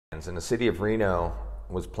And the city of Reno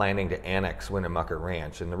was planning to annex Winnemucca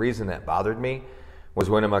Ranch. And the reason that bothered me was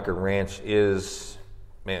Winnemucca Ranch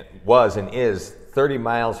was and is 30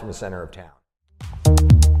 miles from the center of town.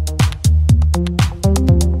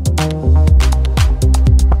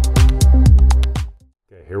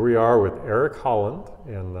 Okay, here we are with Erik Holland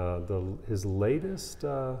and his latest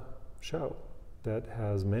show that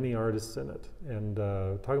has many artists in it, and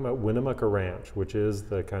talking about Winnemucca Ranch, which is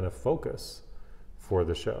the kind of focus for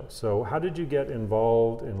the show. So how did you get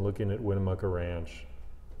involved in looking at Winnemucca Ranch?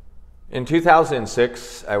 In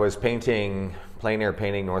 2006, I was painting, plein air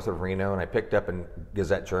painting north of Reno, and I picked up a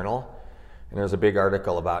Gazette Journal, and there was a big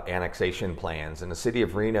article about annexation plans, and the city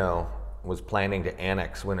of Reno was planning to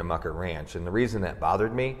annex Winnemucca Ranch. And the reason that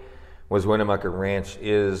bothered me was Winnemucca Ranch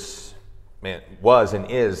was and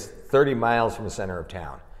is 30 miles from the center of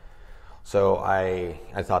town. So I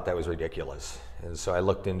thought that was ridiculous. And so I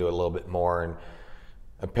looked into it a little bit more, and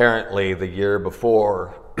apparently the year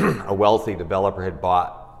before, a wealthy developer had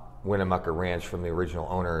bought Winnemucca Ranch from the original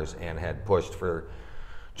owners and had pushed for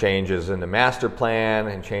changes in the master plan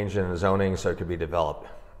and changes in the zoning so it could be developed.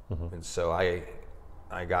 Mm-hmm. And so I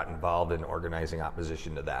got involved in organizing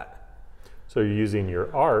opposition to that. So you're using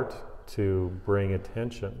your art to bring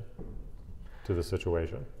attention to the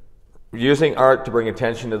situation. Using art to bring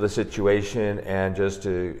attention to the situation and just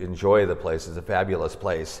to enjoy the place. It's a fabulous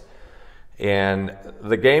place. And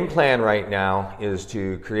the game plan right now is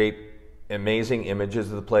to create amazing images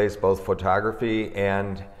of the place, both photography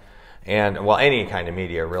and well, any kind of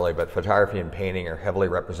media really, but photography and painting are heavily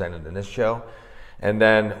represented in this show. And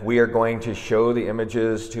then we are going to show the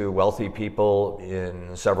images to wealthy people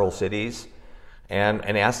in several cities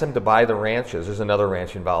and ask them to buy the ranches. There's another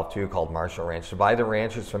ranch involved too called Marshall Ranch, to buy the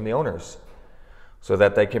ranches from the owners so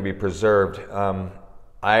that they can be preserved.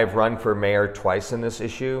 I've run for mayor twice in this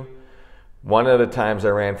issue. One of the times I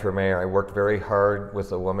ran for mayor, I worked very hard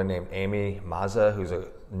with a woman named Amy Mazza, who's a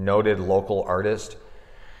noted local artist.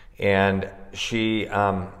 And she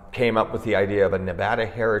came up with the idea of a Nevada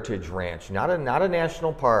Heritage Ranch, not a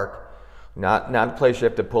national park, not a place you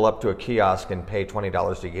have to pull up to a kiosk and pay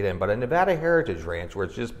 $20 to get in, but a Nevada Heritage Ranch where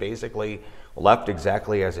it's just basically left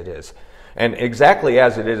exactly as it is. And exactly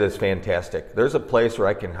as it is fantastic. There's a place where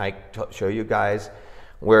I can hike to show you guys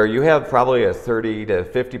where you have probably a 30 to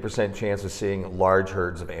 50% chance of seeing large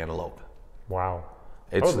herds of antelope. Wow.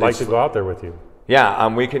 I would like to go out there with you. Yeah,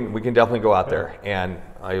 we can definitely go out there, and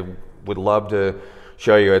I would love to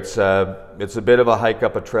show you. It's a bit of a hike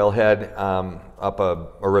up a trailhead, up a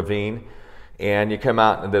ravine, and you come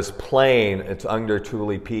out in this plain. It's under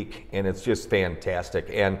Tule Peak, and it's just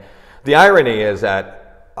fantastic. And the irony is that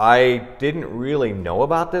I didn't really know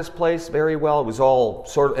about this place very well. It was all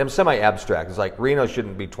sort of semi-abstract. It's like Reno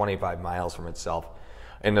shouldn't be 25 miles from itself,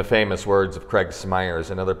 in the famous words of Craig Smyers,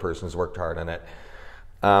 another person who's worked hard on it.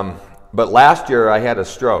 But last year I had a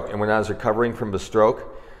stroke, and when I was recovering from the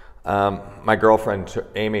stroke, my girlfriend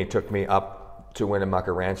Amy took me up to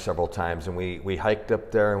Winnemucca Ranch several times, and we hiked up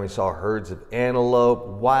there and we saw herds of antelope,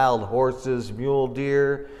 wild horses, mule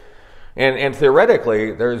deer, and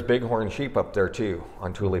theoretically there's bighorn sheep up there too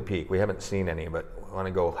on Tule Peak. We haven't seen any, but we want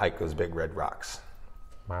to go hike those big red rocks.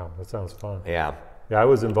 Wow, that sounds fun. Yeah. Yeah, I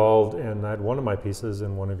was involved in one of my pieces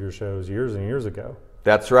in one of your shows years and years ago.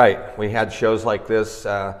 That's right. We had shows like this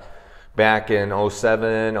back in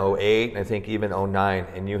 07, 08, and I think even 09,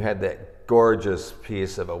 and you had that gorgeous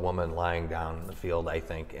piece of a woman lying down in the field, I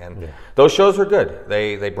think, and yeah. Those shows were good.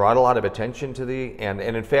 They brought a lot of attention to and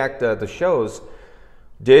in fact the shows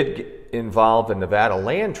did involve the Nevada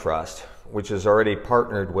Land Trust, which has already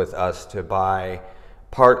partnered with us to buy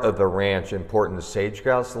part of the ranch, important sage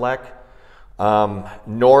grouse lek,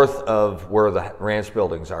 north of where the ranch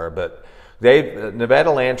buildings are, but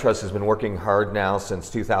Nevada Land Trust has been working hard now since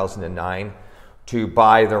 2009 to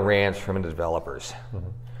buy the ranch from the developers. Mm-hmm.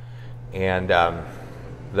 And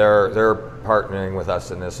they're partnering with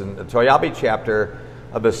us in this. And the Toyabe chapter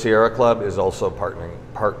of the Sierra Club is also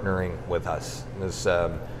partnering with us in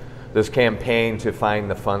this campaign to find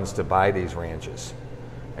the funds to buy these ranches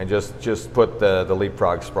and just put the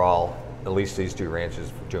leapfrog sprawl, at least these two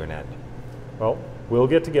ranches, to an end. Well, we'll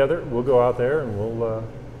get together, we'll go out there, and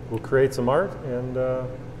we'll create some art and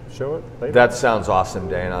show it later. That sounds awesome,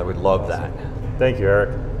 Dan. I would love that. Thank you,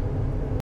 Erik.